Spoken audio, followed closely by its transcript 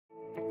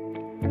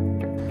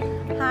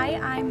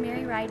Hi, I'm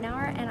Mary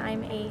Ridenour, and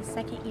I'm a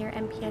second-year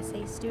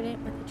MPSA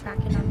student with a track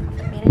in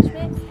nonprofit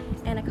management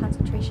and a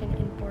concentration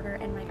in border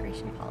and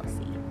migration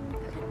policy.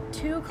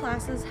 Two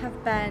classes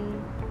have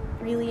been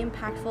really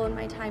impactful in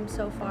my time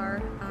so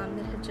far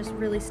that have just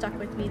really stuck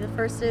with me. The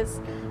first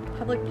is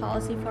public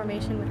policy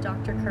formation with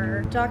Dr.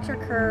 Kerr. Dr.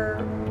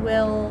 Kerr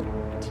will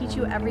teach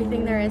you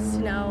everything there is to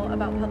know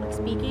about public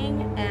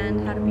speaking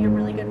and how to be a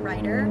really good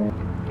writer.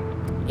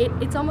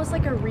 It's almost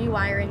like a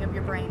rewiring of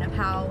your brain of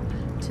how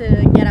to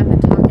get up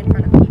and talk in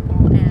front of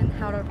people and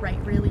how to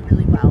write really,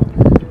 really well.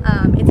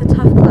 It's a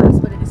tough class,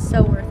 but it is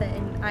so worth it,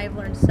 and I've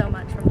learned so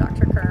much from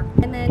Dr. Kerr.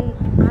 And then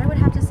I would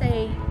have to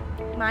say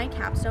my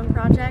capstone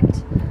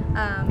project.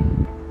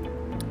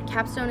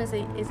 Capstone is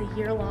a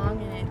year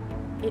long,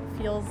 and it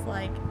feels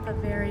like a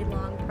very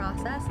long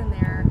process, and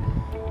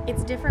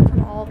it's different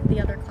from all of the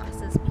other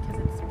classes because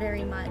it's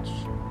very much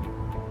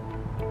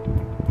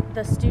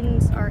the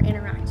students are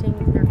interacting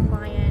with their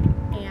client,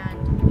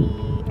 and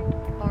we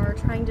are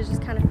trying to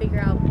just kind of figure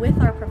out with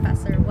our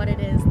professor what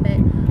it is that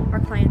our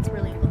client's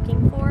really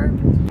looking for.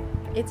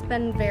 It's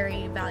been a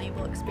very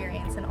valuable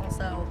experience and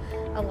also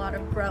a lot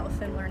of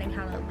growth in learning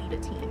how to lead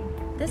a team.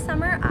 This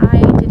summer I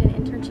did an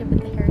internship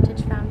with the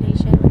Heritage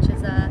Foundation, which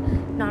is a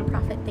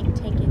nonprofit think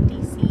tank in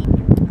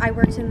DC. I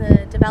worked in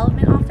the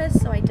development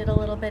office, so I did a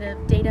little bit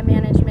of data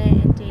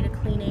management and data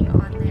cleaning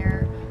on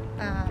their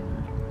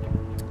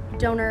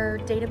donor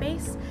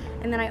database,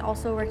 and then I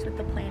also worked with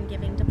the plan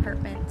giving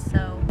department,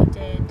 so we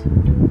did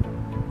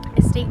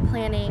estate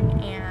planning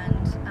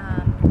and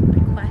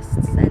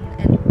requests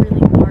and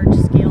really large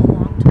scale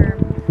long-term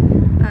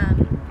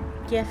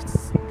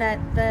gifts that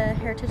the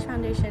Heritage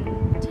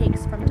Foundation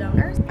takes from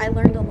donors. I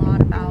learned a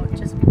lot about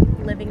just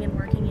living and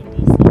working in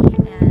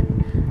DC,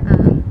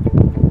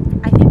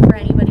 and I think for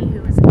anybody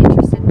who is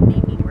interested in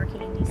maybe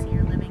working in DC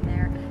or living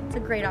there, it's a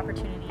great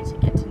opportunity to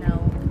get to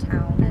know the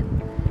town and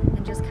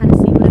just kind of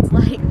see what it's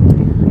like.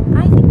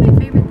 I think my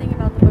favorite thing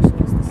about the Bush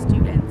School is the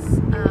students.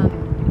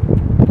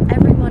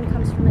 Everyone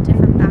comes from a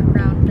different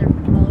background. They're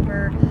from all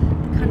over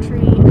the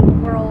country and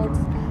the world.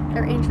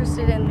 They're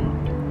interested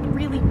in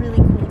really, really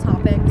cool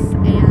topics,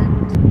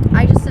 and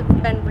I just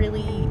have been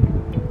really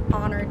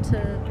honored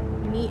to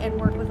meet and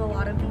work with a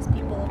lot of these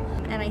people,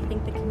 and I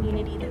think the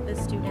community that the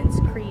students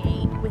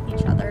create with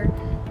each other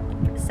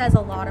says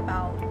a lot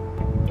about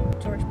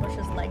George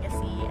Bush's legacy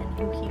and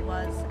who he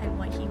was and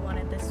what he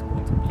wanted this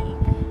school to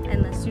be,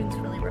 and the students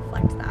really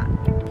reflect that.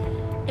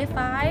 If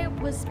I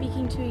was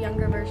speaking to a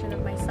younger version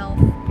of myself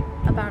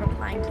about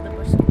applying to the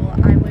Bush School,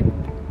 I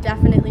would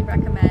definitely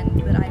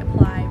recommend that I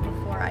apply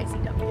before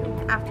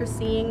ICW. After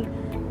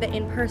seeing the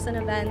in-person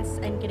events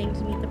and getting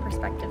to meet the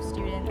prospective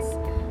students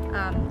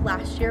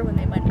last year when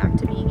they went back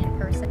to being in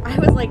person, I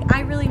was like,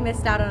 I really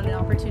missed out on an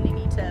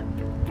opportunity to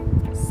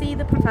see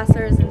the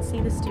professors and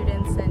see the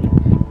students and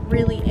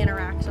really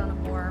interact on a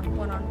more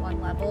one-on-one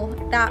level.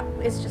 That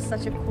is just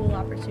such a cool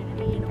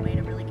opportunity in a way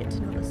to really get to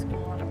know the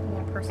school on a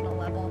more personal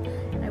level,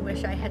 and I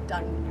wish I had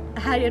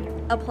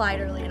applied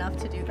early enough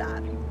to do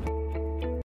that.